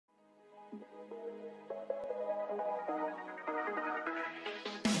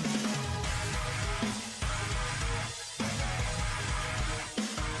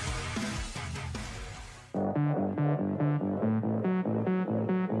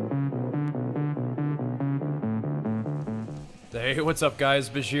Hey, what's up guys,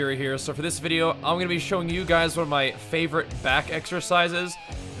 Bajheera here. So for this video, I'm going to be showing you guys one of my favorite back exercises,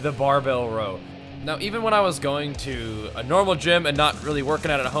 the barbell row. Now, even when I was going to a normal gym and not really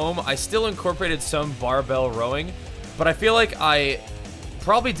working out at home, I still incorporated some barbell rowing, but I feel like I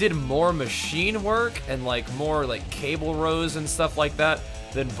probably did more machine work and more cable rows and stuff like that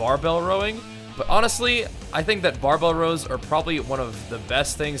than barbell rowing. But honestly, I think that barbell rows are probably one of the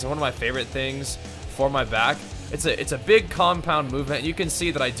best things and one of my favorite things for my back. It's a big compound movement, and you can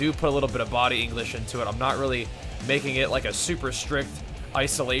see that I do put a little bit of body English into it. I'm not really making it like a super strict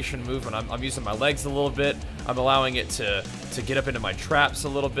isolation movement. I'm using my legs a little bit. I'm allowing it to get up into my traps a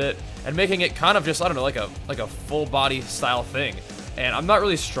little bit, and making it kind of just, I don't know, like a full body style thing. And I'm not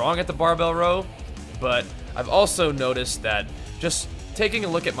really strong at the barbell row, but I've also noticed that just taking a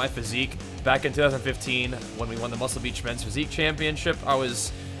look at my physique back in 2015 when we won the Muscle Beach Men's Physique Championship, I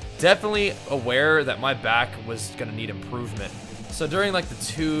was definitely aware that my back was gonna need improvement. So during the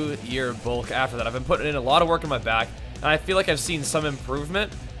 2-year bulk after that, I've been putting in a lot of work in my back, and I feel like I've seen some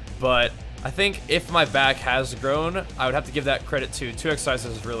improvement. But I think if my back has grown, I would have to give that credit to 2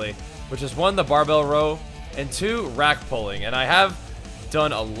 exercises really, which is 1, the barbell row, and 2, rack pulling. And I have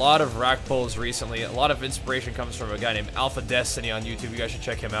done a lot of rack pulls recently. A lot of inspiration comes from a guy named Alpha Destiny on YouTube. You guys should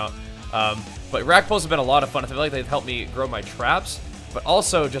check him out. But rack pulls have been a lot of fun. I feel like they've helped me grow my traps, but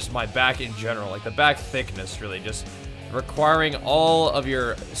also just my back in general, like the back thickness, really just requiring all of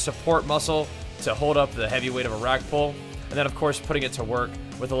your support muscle to hold up the heavy weight of a rack pull, and then of course putting it to work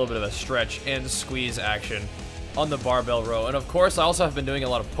with a little bit of a stretch and squeeze action on the barbell row. And of course I also have been doing a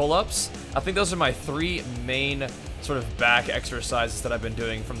lot of pull-ups. I think those are my 3 main sort of back exercises that I've been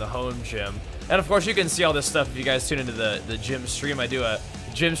doing from the home gym. And of course you can see all this stuff if you guys tune into the gym stream. I do a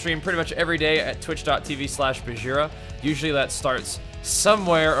gym stream pretty much every day at twitch.tv/Bajheera. Usually that starts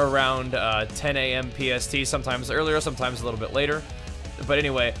somewhere around 10 a.m. PST, sometimes earlier, sometimes a little bit later. But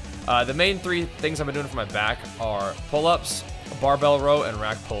anyway, the main 3 things I've been doing for my back are pull-ups, barbell row, and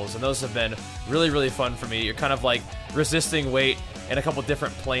rack pulls. And those have been really, really fun for me. You're kind of like resisting weight in a couple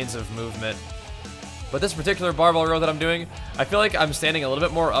different planes of movement. But this particular barbell row that I'm doing, I feel like I'm standing a little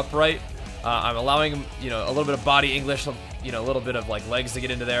bit more upright. I'm allowing, a little bit of body English, a little bit of legs to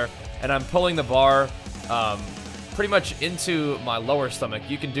get into there. And I'm pulling the bar pretty much into my lower stomach.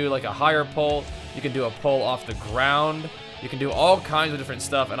 You can do a higher pull, you can do a pull off the ground, you can do all kinds of different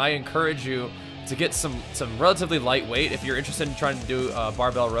stuff, and I encourage you to get some relatively lightweight. If you're interested in trying to do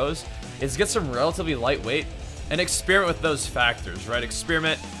barbell rows, is get some relatively lightweight and experiment with those factors, right?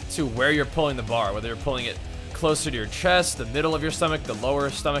 Experiment to where you're pulling the bar, whether you're pulling it closer to your chest, the middle of your stomach, the lower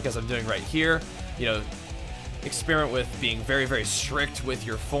stomach, as I'm doing right here. Experiment with being very, very strict with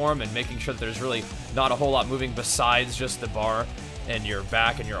your form and making sure that there's really not a whole lot moving besides just the bar and your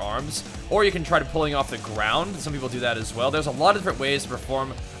back and your arms. Or you can try to pulling off the ground. Some people do that as well. There's a lot of different ways to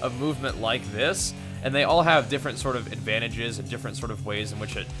perform a movement like this, and they all have different sort of advantages and different sort of ways in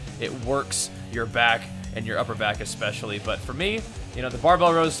which it works your back and your upper back especially. But for me, the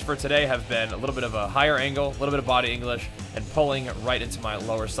barbell rows for today have been a little bit of a higher angle, a little bit of body English, and pulling right into my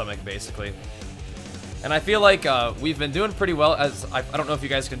lower stomach basically. And I feel like we've been doing pretty well, as I don't know if you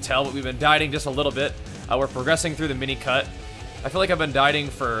guys can tell, but we've been dieting just a little bit. We're progressing through the mini cut. I feel like I've been dieting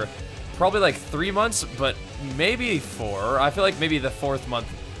for probably 3 months, but maybe 4. I feel like maybe the 4th month,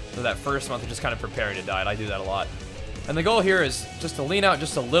 or that first month, is just kind of preparing to diet. I do that a lot. And the goal here is just to lean out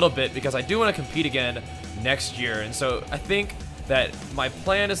just a little bit, because I do want to compete again next year. And so I think that my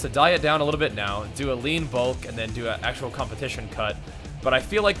plan is to diet down a little bit now, do a lean bulk, and then do an actual competition cut. But I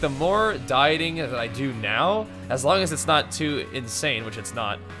feel like the more dieting that I do now, as long as it's not too insane, which it's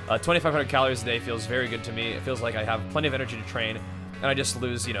not, 2,500 calories a day feels very good to me. It feels like I have plenty of energy to train, and I just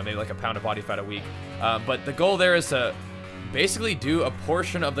lose, maybe a pound of body fat a week. But the goal there is to basically do a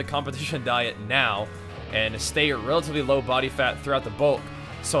portion of the competition diet now and stay relatively low body fat throughout the bulk,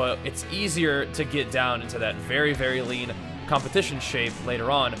 so it's easier to get down into that very, very lean competition shape later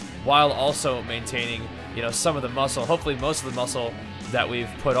on, while also maintaining, some of the muscle, hopefully most of the muscle that we've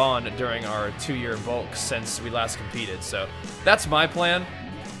put on during our 2-year bulk since we last competed. So that's my plan,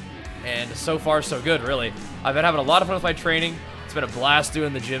 and so far so good, really. I've been having a lot of fun with my training. It's been a blast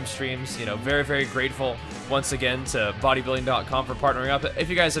doing the gym streams. Very, very grateful once again to bodybuilding.com for partnering up. If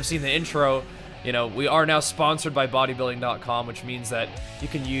you guys have seen the intro, we are now sponsored by bodybuilding.com, which means that you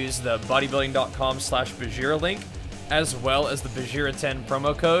can use the bodybuilding.com/Bajheera link, as well as the Bajheera10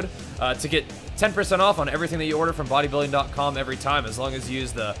 promo code to get 10% off on everything that you order from bodybuilding.com every time, as long as you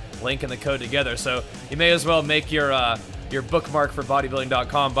use the link and the code together. So you may as well make your bookmark for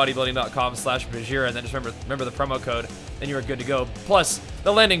bodybuilding.com, bodybuilding.com/Bajheera, and then just remember the promo code, and you are good to go. Plus,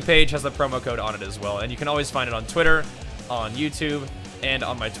 the landing page has the promo code on it as well, and you can always find it on Twitter, on YouTube and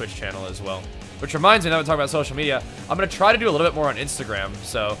on my Twitch channel as well. Which reminds me, now we're talking about social media, I'm going to try to do a little bit more on Instagram.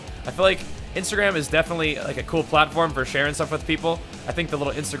 So I feel like Instagram is definitely like a cool platform for sharing stuff with people. I think the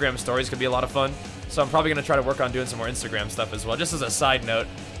little Instagram stories could be a lot of fun. So I'm probably going to try to work on doing some more Instagram stuff as well. Just as a side note,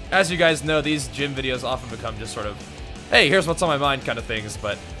 as you guys know, these gym videos often become just sort of, hey, here's what's on my mind kind of things,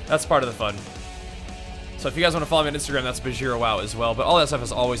 but that's part of the fun. So if you guys want to follow me on Instagram, that's BajheeraIRL as well. But all that stuff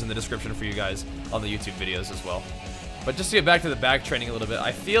is always in the description for you guys on the YouTube videos as well. But just to get back to the back training a little bit,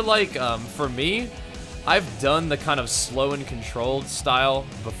 I feel like for me, I've done the kind of slow and controlled style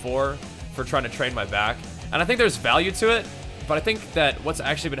before for trying to train my back. And I think there's value to it, but I think that what's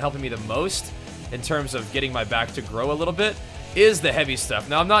actually been helping me the most in terms of getting my back to grow a little bit is the heavy stuff.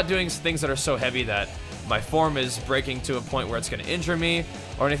 Now, I'm not doing things that are so heavy that my form is breaking to a point where it's going to injure me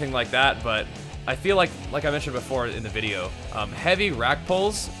or anything like that, but I feel like I mentioned before in the video, heavy rack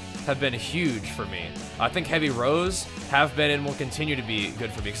pulls have been huge for me. I think heavy rows have been and will continue to be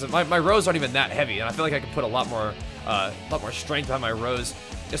good for me because my rows aren't even that heavy, and I feel like I can put a lot more strength on my rows,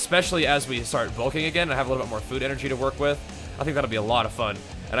 especially as we start bulking again and have a little bit more food energy to work with. I think that'll be a lot of fun,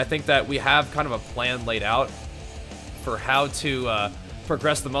 and I think that we have kind of a plan laid out for how to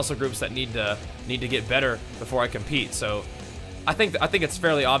progress the muscle groups that need to get better before I compete. So I think it's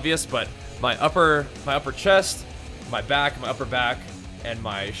fairly obvious, but my upper chest, my back, my upper back, and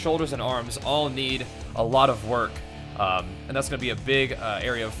my shoulders and arms all need a lot of work, and that's going to be a big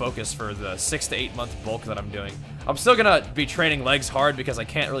area of focus for the 6 to 8 month bulk that I'm doing. I'm still going to be training legs hard because I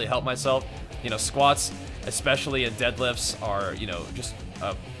can't really help myself. You know, squats, especially in deadlifts, are, you know, just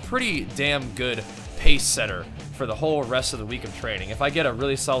a pretty damn good pace setter for the whole rest of the week of training. If I get a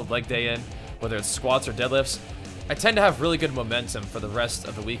really solid leg day in, whether it's squats or deadlifts, I tend to have really good momentum for the rest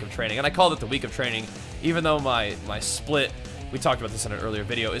of the week of training. And I call it the week of training, even though my split, we talked about this in an earlier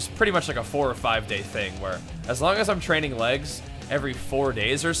video, is pretty much like a 4 or 5 day thing, where as long as I'm training legs every 4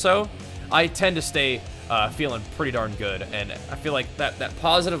 days or so, I tend to stay feeling pretty darn good. And I feel like that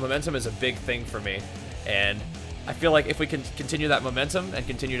positive momentum is a big thing for me. And I feel like if we can continue that momentum and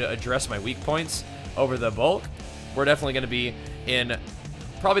continue to address my weak points over the bulk, we're definitely going to be in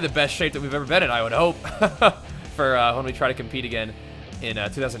probably the best shape that we've ever been in, I would hope, for when we try to compete again in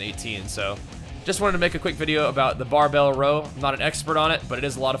 2018. So just wanted to make a quick video about the barbell row. I'm not an expert on it, but it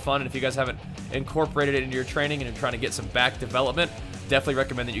is a lot of fun, and if you guys haven't incorporated it into your training and you're trying to get some back development, definitely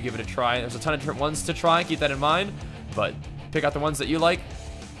recommend that you give it a try. There's a ton of different ones to try, keep that in mind, but pick out the ones that you like,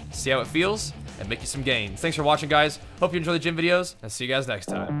 see how it feels, and make you some gains. Thanks for watching, guys. Hope you enjoy the gym videos, and see you guys next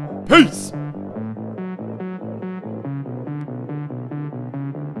time. Peace!